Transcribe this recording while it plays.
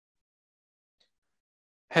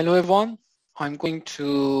Hello everyone, I'm going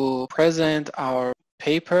to present our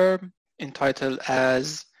paper entitled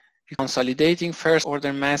as Re-Consolidating First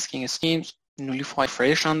Order Masking Schemes, Nullifying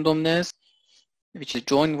Fresh Randomness, which is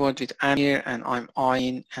joint work with Amir, and I'm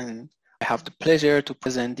Aein, and I have the pleasure to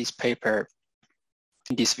present this paper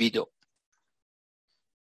in this video.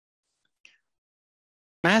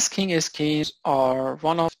 Masking schemes are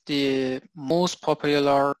one of the most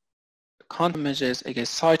popular countermeasures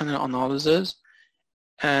against side channel analysis,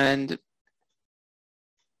 and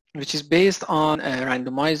which is based on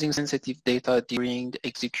randomizing sensitive data during the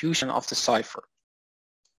execution of the cipher.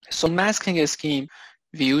 So masking a scheme,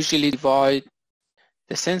 we usually divide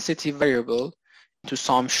the sensitive variable into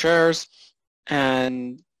some shares,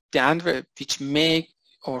 and which make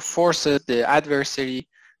or forces the adversary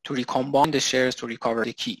to recombine the shares to recover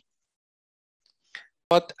the key.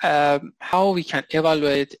 But how we can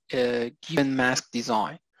evaluate a given mask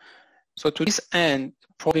design? So to this end,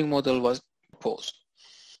 probing model was proposed.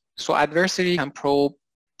 So adversary can probe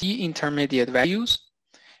the intermediate values,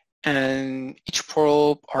 and each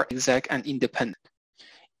probe are exact and independent.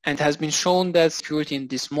 And it has been shown that security in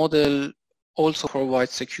this model also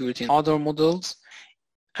provides security in other models.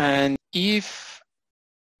 And if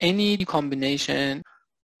any combination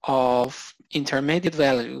of intermediate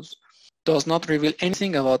values does not reveal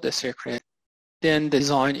anything about the secret, then the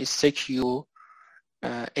design is secure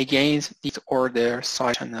against this order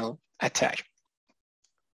side channel attack.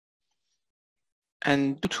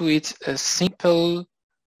 And due to its simple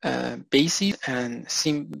basis and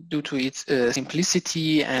due to its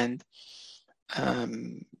simplicity and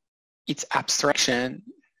its abstraction,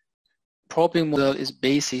 probing model is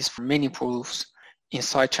basis for many proofs in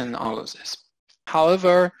side channel analysis.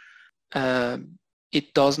 However,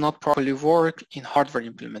 it does not properly work in hardware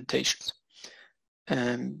implementations.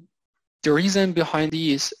 The reason behind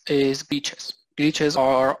this is glitches. Glitches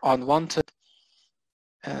are unwanted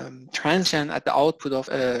transition at the output of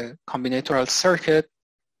a combinatorial circuit,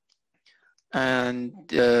 and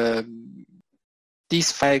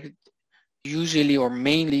this fact usually or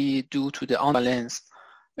mainly due to the unbalanced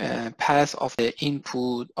path of the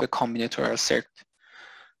input of a combinatorial circuit.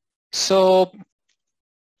 So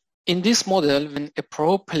in this model, when a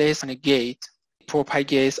probe placed on a gate, it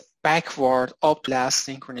propagates backward up to last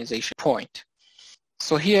synchronization point.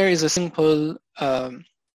 So here is a simple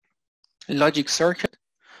logic circuit.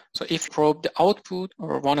 So if you probe the output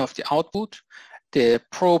or one of the output, the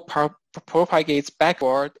probe propagates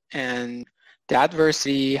backward, and the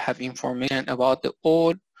adversary have information about the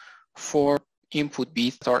all 4 input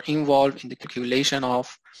bits that are involved in the calculation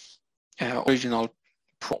of original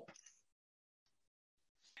probe.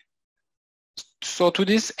 So to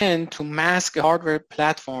this end, to mask hardware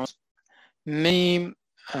platforms, many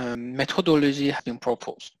methodology have been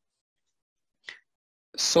proposed.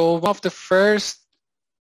 So one of the first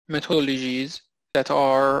methodologies that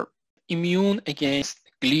are immune against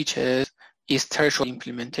glitches is threshold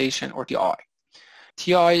implementation, or TI.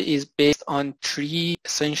 TI is based on 3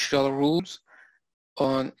 essential rules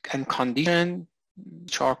and conditions,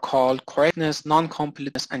 which are called correctness,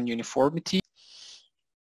 non-completeness, and uniformity.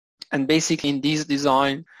 And basically in this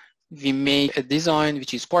design, we make a design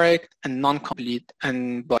which is correct and non-complete,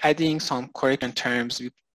 and by adding some correction terms, we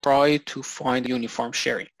try to find uniform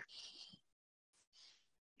sharing.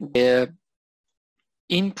 The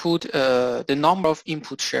input, the number of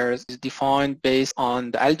input shares is defined based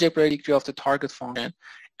on the algebraic degree of the target function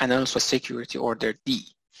and also security order D.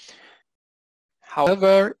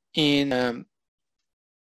 However, in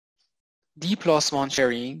D+1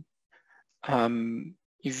 sharing,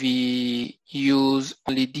 we use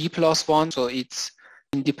only D+1, so it's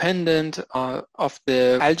independent of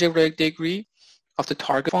the algebraic degree of the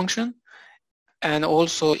target function. And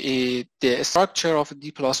also the structure of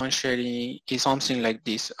D+1 sharing is something like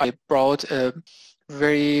this. I brought a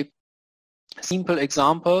very simple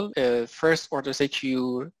example, first order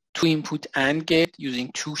secure 2-input AND gate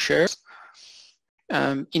using 2 shares.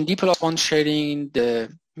 In D+1 sharing,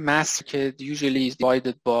 the mask circuit usually is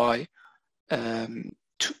divided by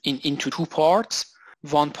into 2 parts.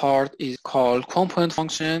 One part is called component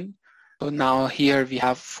function. So now here we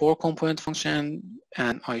have 4 component function,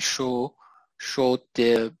 and I showed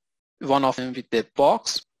the one of them with the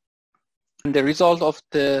box. And the result of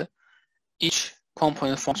each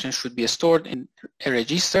component function should be stored in a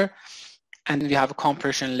register. And we have a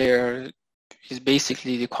compression layer, which is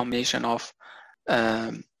basically the combination of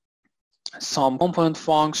some component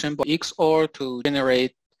function by XOR to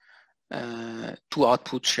generate 2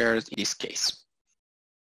 output shares in this case.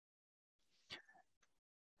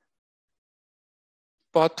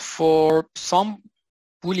 But for some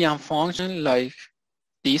Boolean function like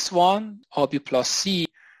this one, RB plus C,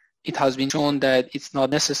 it has been shown that it's not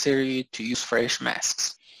necessary to use fresh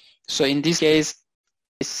masks. So in this case,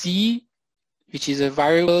 C, which is a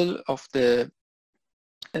variable of the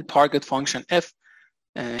target function f,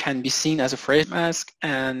 can be seen as a fresh mask,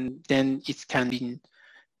 and then it can be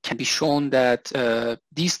shown that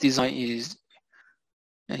this design is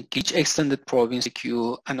glitch extended probing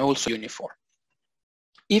secure and also uniform.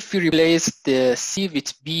 If we replace the C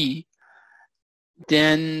with B,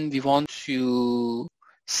 then we want to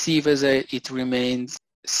see whether it remains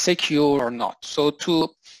secure or not. So to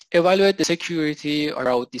evaluate the security, I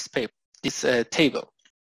wrote this table.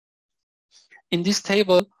 In this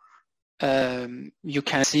table, you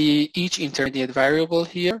can see each intermediate variable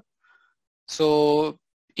here. So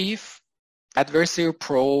if adversary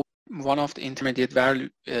probe one of the intermediate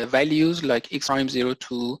values like x prime 0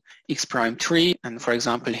 to x prime 3, and for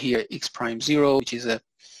example here x prime 0, which is a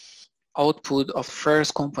output of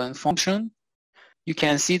first component function, you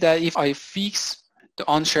can see that if I fix the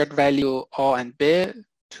unshared value A and B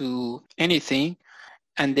to anything,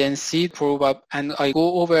 and then see probe up, and I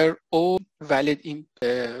go over all valid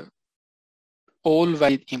input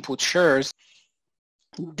shares,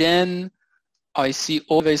 then I see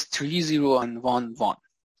always 3, 0, and 1, 1.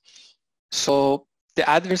 So the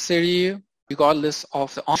adversary, regardless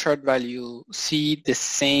of the unshared value, see the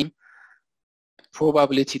same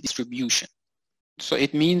probability distribution. So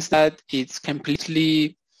it means that it's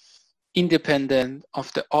completely independent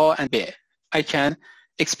of the A and B. I can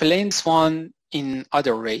explain this one in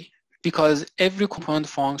other way, because every component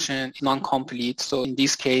function is non-complete. So in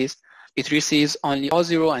this case, it receives only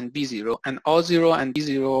A0 and B0, and A0 and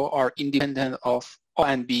B0 are independent of A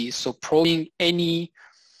and B. So probing any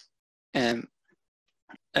of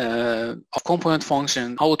component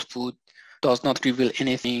function output does not reveal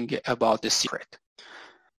anything about the secret.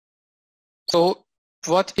 So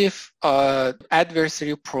what if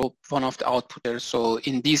adversary probe one of the outputters? So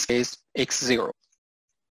in this case, X0.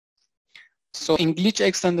 So in glitch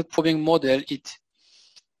extended probing model, it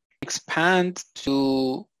expands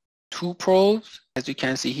to 2 probes, as you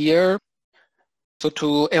can see here. So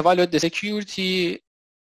to evaluate the security,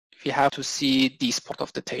 we have to see this part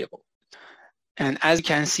of the table. And as you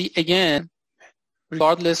can see again,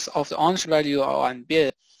 regardless of the unshared value A and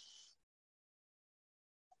B,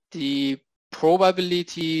 the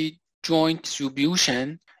probability joint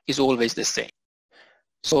distribution is always the same.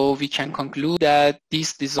 So we can conclude that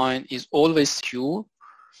this design is always secure,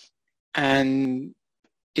 and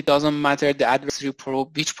it doesn't matter the adversary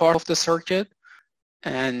probe which part of the circuit,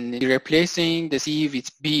 and replacing the C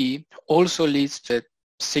with B also leads to a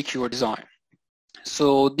secure design.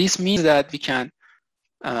 So this means that we can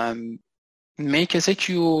make a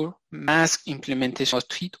secure mask implementation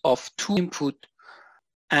of 2 input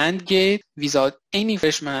AND gate without any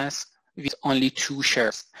fresh mask with only 2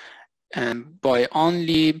 shares, and by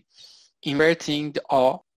only inverting the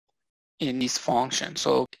A in this function.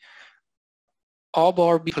 So A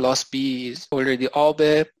bar B plus B is already A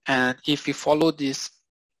B, and if we follow this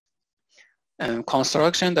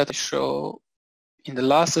construction that I show in the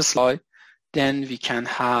last slide, then we can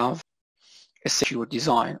have a secure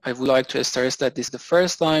design. I would like to stress that this is the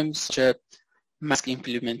first time such a mask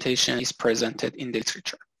implementation is presented in the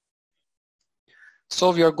literature.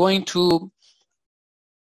 So we are going to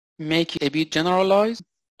make it a bit generalized.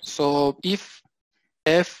 So if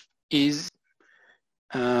f is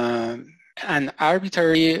an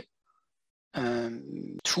arbitrary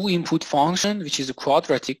 2-input function, which is a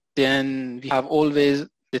quadratic, then we have always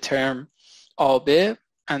the term AB,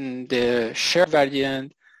 and the shared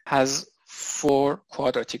variant has 4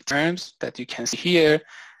 quadratic terms that you can see here.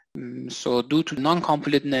 So due to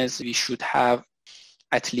non-completeness, we should have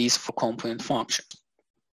at least 4 component functions.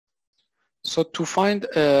 So to find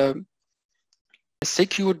a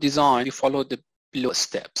secure design, we follow the below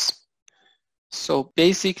steps. So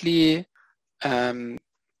basically,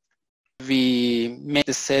 we make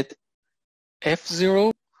the set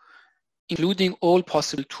F0, including all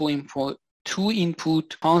possible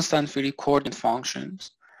 2-input constant free coordinate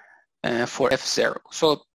functions for F0.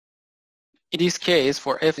 So in this case,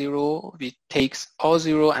 for F0, we take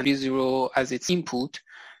A0 and B0 as its input.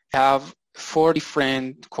 We have 4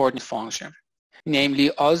 different coordinate functions, namely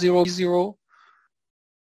A0, B0,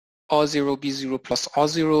 A0, B0 plus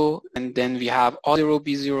A0, and then we have A0,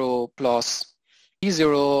 B0 plus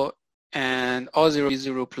B0, and A0,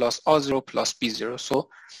 B0 plus A0 plus B0. So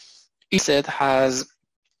each set has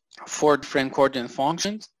 4 different coordinate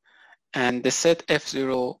functions, and the set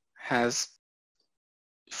F0 has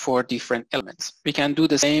 4 different elements. We can do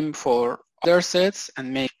the same for other sets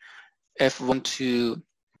and make F1 to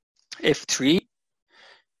F3.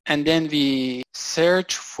 and then we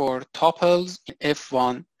search for tuples in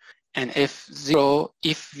F1 and F0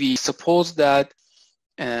 if we suppose that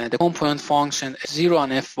the component function F0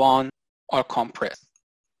 and F1 are compressed.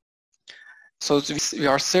 So we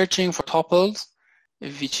are searching for tuples,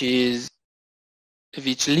 which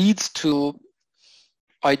leads to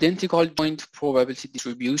identical joint probability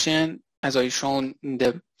distribution. As I shown in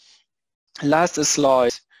the last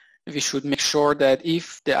slide, we should make sure that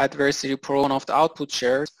if the adversary pro one of the output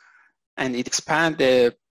shares and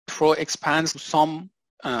the pro expands to some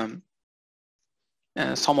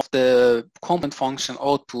of the component function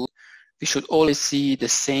output, we should always see the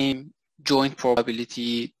same joint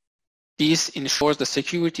probability. This ensures the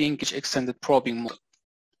security in each extended probing model.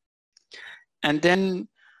 And then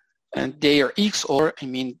their XOR, I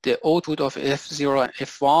mean the output of F0 and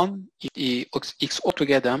F1, if the XOR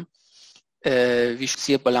together, we should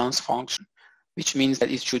see a balanced function, which means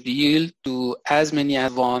that it should yield to as many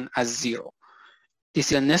as 1 as 0.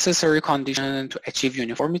 This is a necessary condition to achieve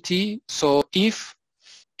uniformity. So if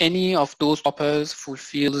any of those tuples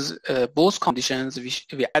fulfills both conditions,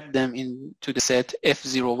 we add them into the set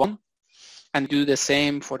F01 and do the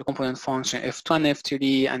same for the component function F2 and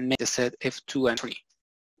F3 and make the set F2 and 3.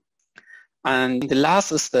 And in the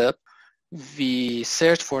last step, we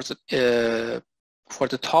search for the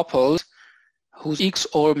tuples whose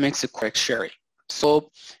XOR makes the correct sharing. So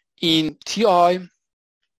in TI,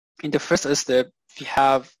 in the first step, we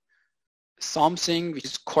have something which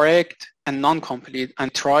is correct and non-complete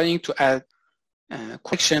and trying to add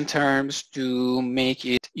correction terms to make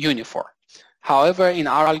it uniform. However, in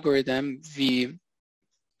our algorithm, we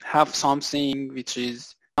have something which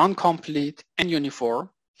is non-complete and uniform,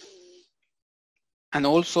 and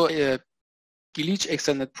also a glitch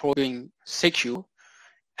extended probing secure,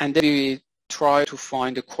 and then we try to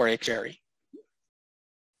find the correct sharing.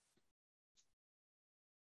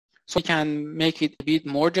 So we can make it a bit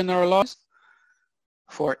more generalized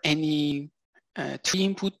for any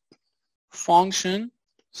 3-input function.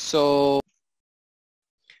 So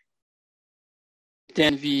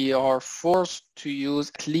then we are forced to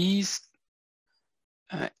use at least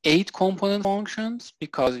 8 component functions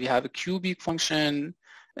because we have a cubic function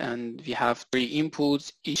and we have 3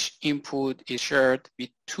 inputs. Each input is shared with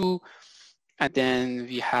 2, and then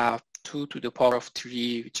we have 2 to the power of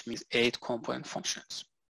 3, which means 8 component functions.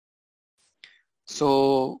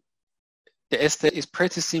 So the step is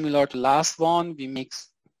pretty similar to the last one. We make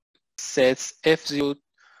sets F0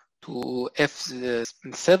 to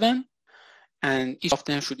F7, and each of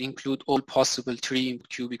them should include all possible 3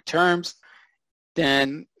 cubic terms.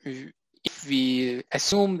 Then if we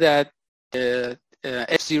assume that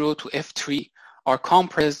F0 to F3 are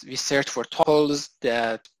compressed, we search for tuples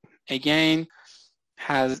that again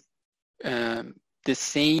has the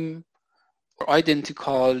same or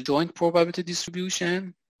identical joint probability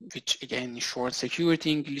distribution, which again ensures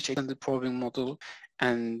security in glitch extended probing model,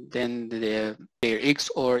 and then their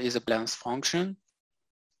XOR is a balanced function.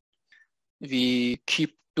 We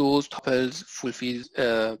keep those tuples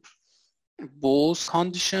fulfill both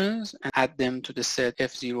conditions and add them to the set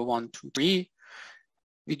F0, 1, 2, 3.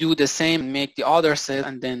 We do the same, make the other set,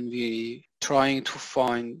 and then we trying to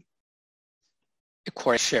find a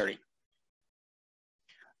correct sharing.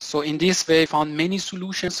 So in this way, we found many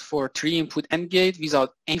solutions for 3-input AND gate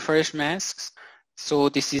without any fresh masks. So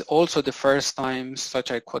this is also the first time such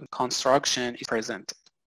a construction is presented.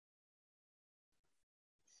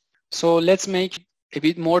 So let's make it a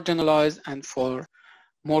bit more generalized, and for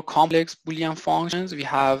more complex Boolean functions, we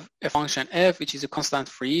have a function f, which is a constant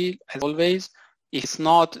free, as always. If it's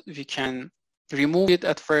not, we can remove it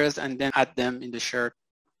at first and then add them in the shared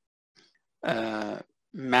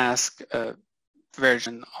mask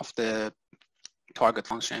version of the target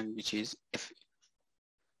function, which is f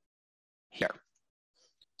here.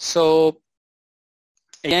 So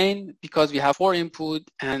again, because we have 4 input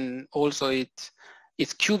and also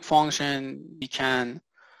it's cube function, we can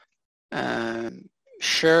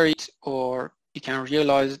share it, or we can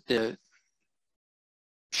realize the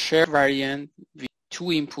share variant with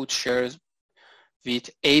 2 input shares with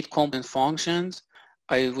 8 component functions.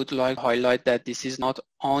 I would like to highlight that this is not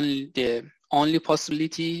only the only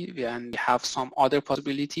possibility, and we have some other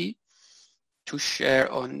possibility to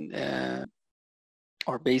share on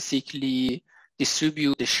or basically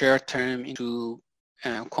distribute the shared term into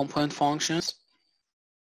component functions.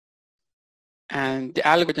 And the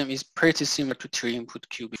algorithm is pretty similar to 3-input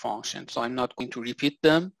cubic functions, so I'm not going to repeat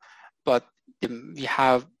them, but we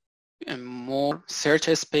have more search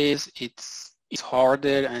space. It's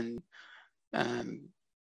harder, and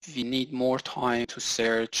we need more time to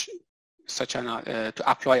search such an to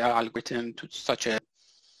apply our algorithm to such a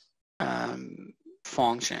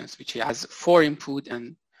functions, which has 4 input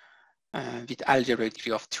and with algebraic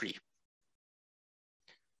degree of 3.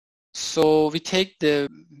 So we take the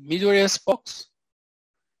Midori box,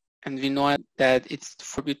 and we know that it's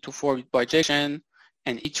 4-bit to 4-bit bijection,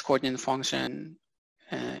 and each coordinate function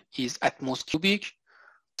is at most cubic.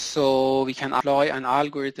 So we can apply an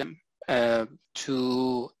algorithm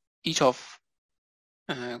to each of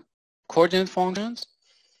coordinate functions.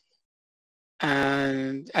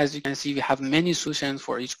 And as you can see, we have many solutions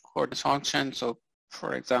for each coordinate function. So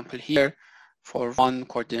for example, here, for one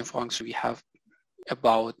coordinate function, we have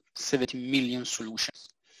about 70 million solutions,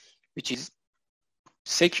 which is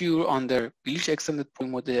secure under glitch extended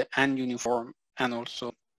point model and uniform, and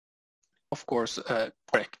also, of course,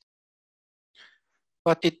 correct.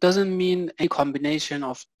 But it doesn't mean a combination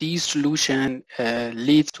of these solutions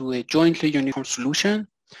leads to a jointly uniform solution.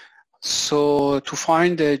 So to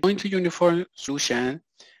find a jointly uniform solution,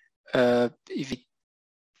 if we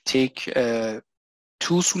take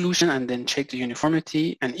 2 solutions and then check the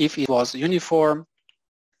uniformity, and if it was uniform,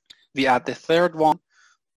 we add the third one,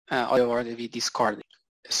 otherwise we discard it.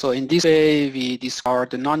 So in this way, we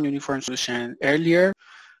discard the non-uniform solution earlier,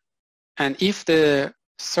 and if the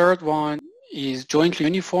third one is jointly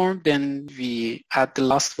uniform, then we add the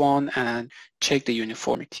last one and check the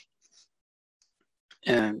uniformity.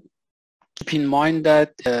 And keep in mind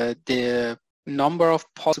that the number of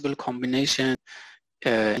possible combinations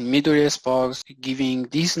in Midori's box, giving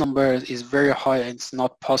these numbers is very high, and it's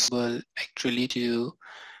not possible actually to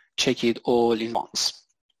check it all in once.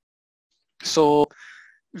 So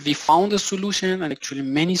we found a solution, and actually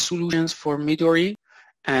many solutions for Midori,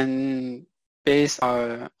 and based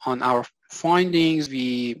on our findings,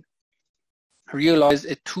 we realized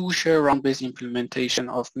a 2-share round-based implementation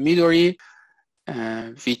of Midori,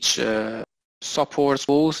 which supports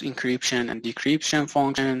both encryption and decryption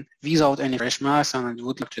function without any fresh math, and I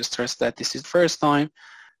would like to stress that this is the first time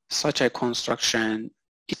such a construction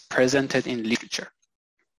is presented in literature.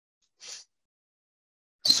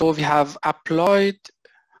 So we have applied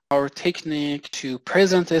our technique to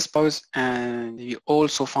present SPOs, and we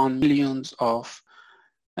also found millions of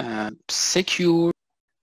secure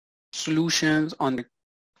solutions on the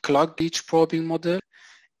clock glitch probing model,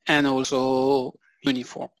 and also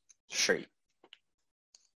uniform sharing.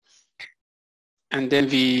 And then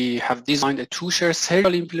we have designed a 2-share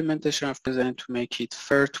serial implementation of present to make it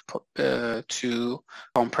fair to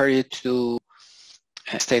compare it to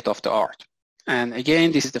state of the art. And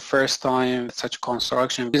again, this is the first time such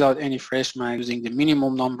construction without any fresh math using the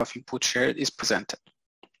minimum number of input shared is presented.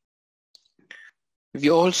 We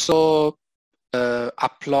also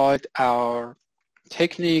applied our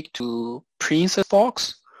technique to Princess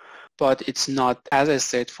box, but it's not as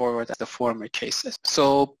straightforward as the former cases.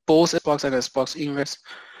 So both SBox and SBox inverse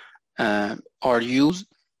are used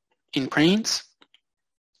in Prince,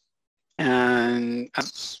 and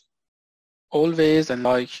as always, and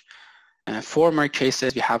like former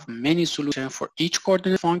cases, we have many solutions for each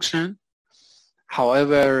coordinate function.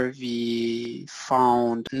 However, we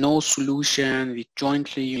found no solution with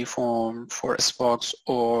jointly uniform for SBox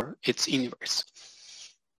or its inverse.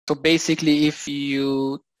 So basically, if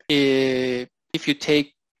you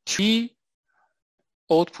take 3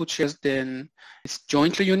 output shares, then it's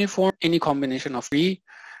jointly uniform, any combination of 3.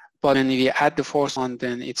 But when we add the 4th one,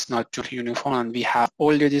 then it's not jointly uniform, and we have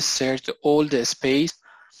already searched all the space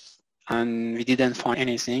and we didn't find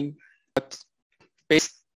anything. But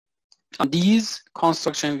based on these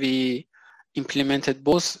construction, we implemented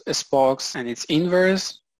both SBox and its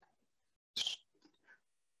inverse.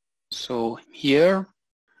 So here,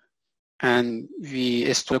 and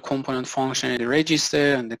we store a component function in the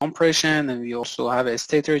register and the compression, and we also have a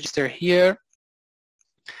state register here.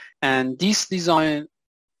 And this design,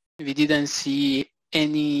 we didn't see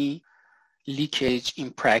any leakage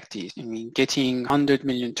in practice. I mean, getting 100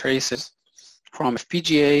 million traces from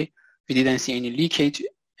FPGA, we didn't see any leakage,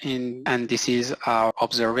 and this is our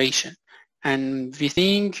observation. And we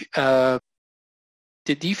think the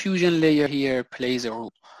diffusion layer here plays a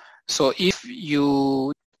role. So if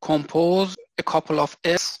you compose a couple of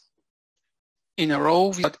S in a row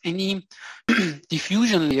without any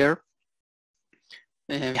diffusion layer,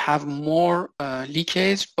 we have more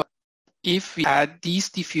leakage. But if we add this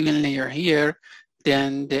diffusion layer here,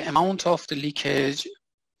 then the amount of the leakage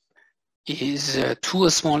is too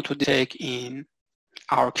small to detect in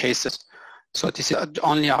our cases. So this is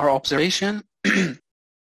only our observation and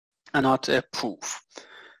not a proof.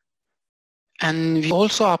 And we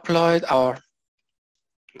also applied our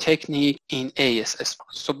technique in ASS.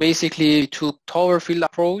 So basically we took tower field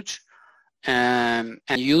approach and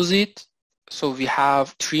use it So we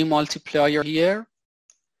have 3 multiplier here,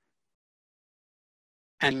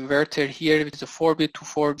 an inverter here with a 4-bit to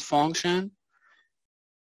 4-bit function,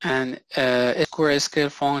 and a square scale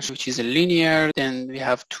function which is a linear. Then we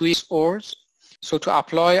have 2 XORs. So to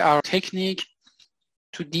apply our technique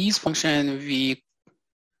to these functions, we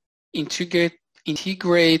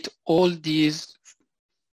integrate all these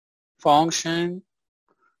functions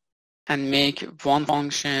and make one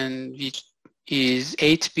function which is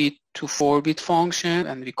 8-bit to 4-bit function,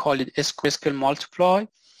 and we call it a square scale multiply.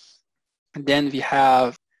 And then we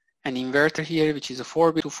have an inverter here which is a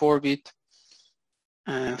 4-bit to 4-bit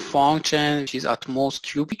function which is at most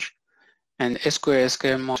cubic, and a square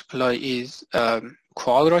scale multiply is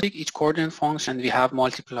quadratic, each coordinate function. We have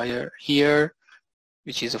multiplier here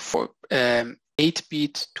which is a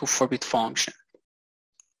 8-bit to 4-bit function,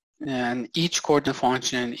 and each coordinate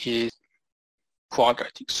function is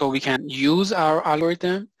quadratic. So we can use our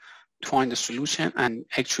algorithm to find the solution, and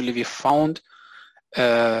actually we found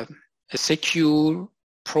a secure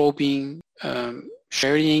probing,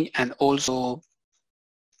 sharing, and also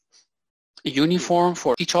uniform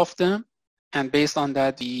for each of them. And based on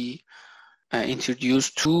that, we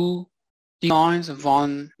introduced 2 designs.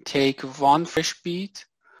 One, take one fresh bit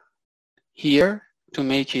here to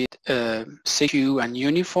make it secure and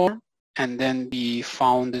uniform, and then we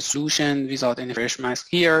found the solution without any fresh mask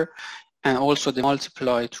here. And also the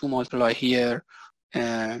multiply, 2 multiply here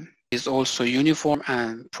is also uniform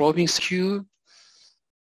and probing secure.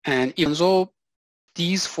 And even though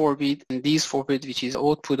these 4-bit and these 4-bit, which is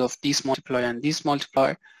output of this multiplier and this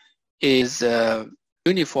multiplier, is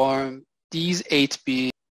uniform, these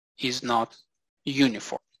 8-bit is not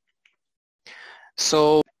uniform.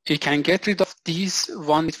 So you can get rid of this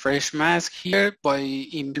one with fresh mask here by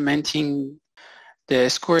implementing the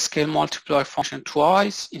square scale multiply function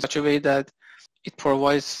twice in such a way that it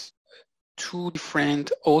provides 2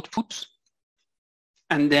 different outputs.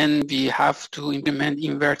 And then we have to implement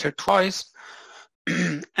inverter twice.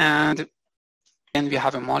 And then we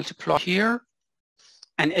have a multiplier here.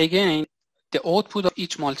 And again, the output of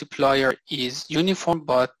each multiplier is uniform,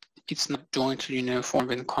 but it's not jointly uniform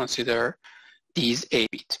when consider these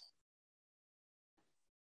 8-bit.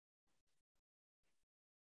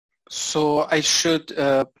 So I should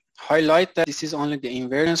highlight that this is only the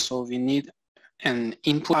invariance, so we need an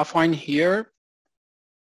input affine here.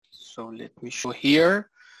 So let me show here,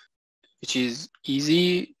 which is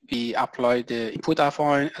easy. We apply the input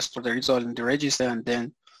affine, store the result in the register, and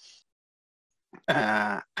then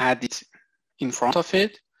add it in front of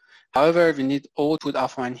it. However, we need output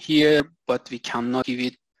affine here, but we cannot give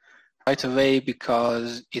it right away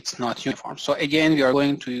because it's not uniform. So again, we are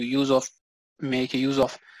going to make a use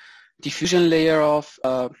of diffusion layer of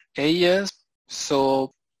AES.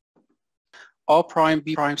 So R prime,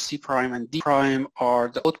 B prime, C prime, and D prime are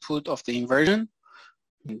the output of the inversion,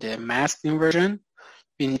 the masked inversion.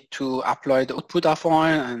 We need to apply the output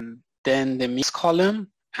affine and then the mix column,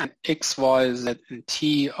 and X, Y, Z, and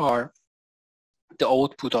T are the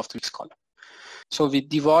output of the mix column. So we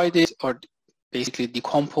divide it, or basically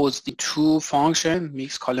decompose the 2 functions,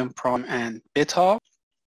 mix column prime and beta.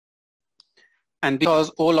 And because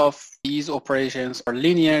all of these operations are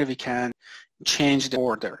linear, we can change the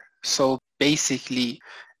order. So basically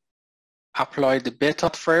apply the beta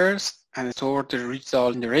first and store the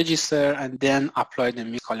result in the register, and then apply the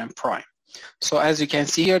mix column prime. So as you can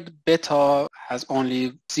see here, the beta has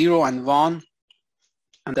only 0 and 1,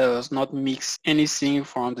 and does not mix anything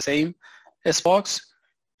from the same S-box.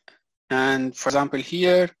 And for example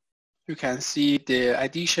here, you can see the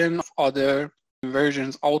addition of other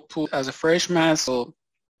inversions output as a fresh mask. So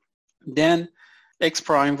then X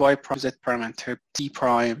prime, Y prime, Z prime, and T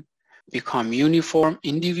prime become uniform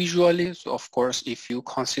individually. So of course, if you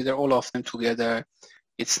consider all of them together,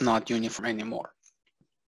 it's not uniform anymore.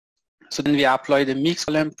 So then we apply the mix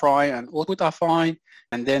column prime and output affine,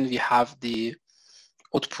 and then we have the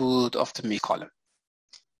output of the mix column.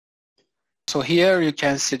 So here you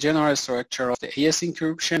can see the general structure of the AES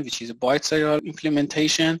encryption, which is a byte serial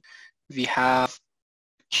implementation. We have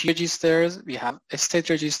key registers, we have a state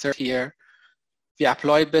register here. We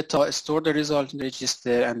apply beta, store the result in the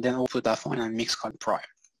register, and then output affine and mix column prime.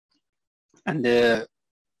 And the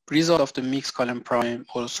result of the mix column prime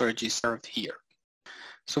also registered here.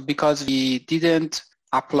 So because we didn't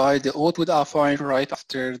apply the output affine right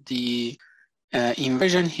after the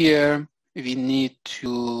inversion here, we need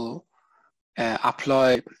to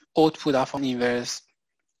apply output affine inverse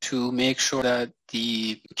to make sure that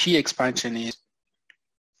the key expansion is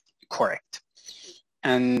correct.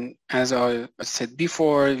 And as I said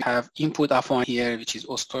before, we have input affine here, which is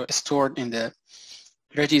also stored in the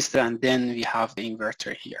register, and then we have the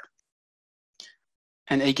inverter here.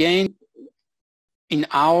 And again, in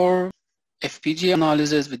our FPGA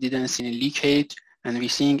analysis, we didn't see any leakage, and we're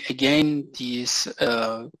seeing again these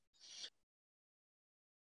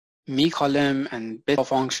mi column and beta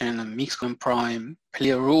function and mix column prime play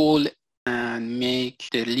a role and make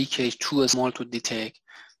the leakage too small to detect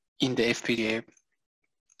in the FPGA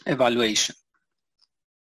evaluation.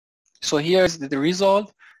 So here's the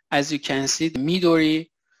result. As you can see, the Midori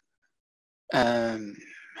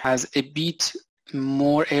has a bit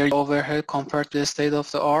more area overhead compared to the state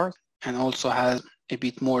of the art, and also has a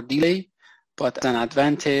bit more delay, but as an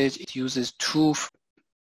advantage, it uses two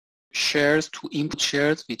shares, two input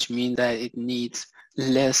shares, which means that it needs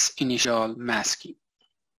less initial masking.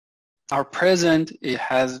 Our present, it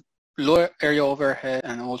has lower area overhead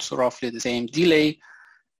and also roughly the same delay,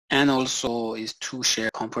 and also is 2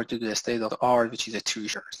 shares compared to the state of the art, which is a 3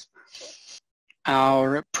 shares.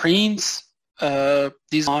 Our Prince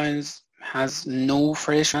designs has no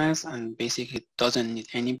fresh masks and basically doesn't need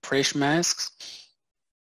any fresh masks.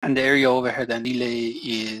 And the area overhead and delay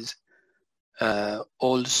is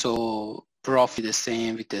also roughly the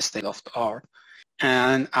same with the state of the art.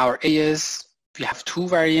 And our AS, we have 2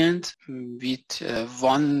 variants with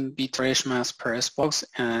 1 bit fresh mask per SPOX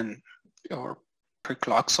or per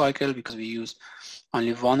clock cycle, because we use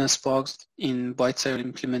only 1 SPOX in byte-serial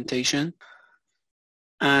implementation.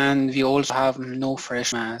 And we also have no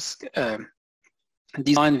fresh mask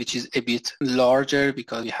design, which is a bit larger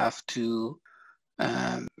because we have to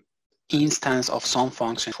instance of some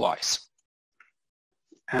function twice.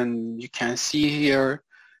 And you can see here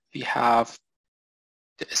we have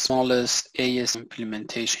the smallest AES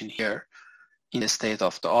implementation here in the state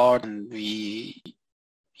of the art, and we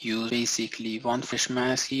use basically 1 fresh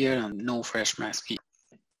mask here and no fresh mask here.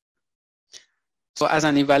 So as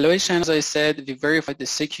an evaluation, as I said, we verified the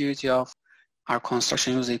security of our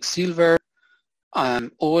construction using Silver.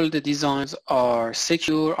 All the designs are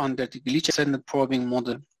secure under the glitch extended probing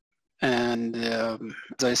model. And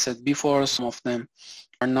as I said before, some of them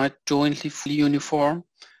are not jointly fully uniform.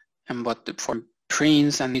 But for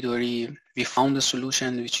Prince and Midori, we found a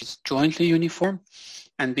solution which is jointly uniform.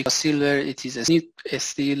 And because Silver, it is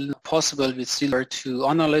still possible with Silver to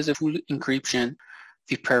analyze a full encryption.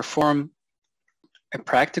 We perform a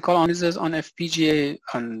practical analysis on FPGA,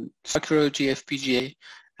 on psychology FPGA,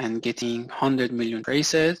 and getting 100 million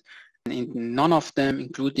traces. And in none of them,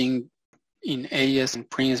 including in AES and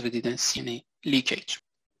Prince, we didn't see any leakage.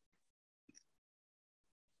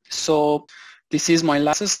 So this is my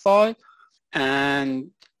last slide.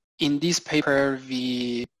 And in this paper,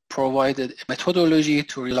 we provided a methodology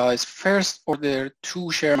to realize first order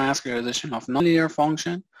 2-share mask realization of nonlinear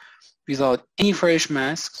function without any fresh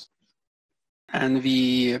masks. And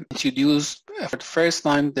we introduced for the first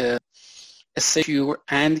time the secure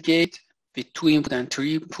AND gate with 2 input and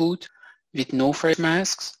 3 input with no fresh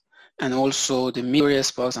masks, and also the Midori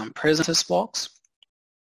SPOX and present SPOX.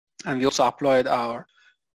 And we also applied our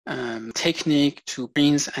technique to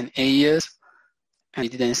Prince and AES, and we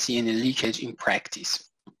didn't see any leakage in practice.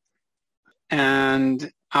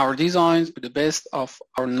 And our designs, with the best of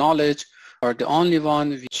our knowledge, are the only one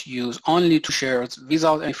which use only 2 shares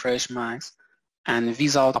without any fresh masks and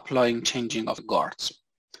without applying changing of guards.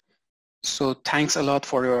 So thanks a lot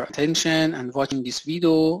for your attention and watching this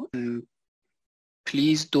video, and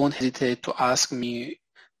please don't hesitate to ask me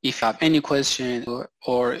if you have any question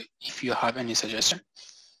or if you have any suggestion.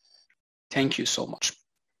 Thank you so much.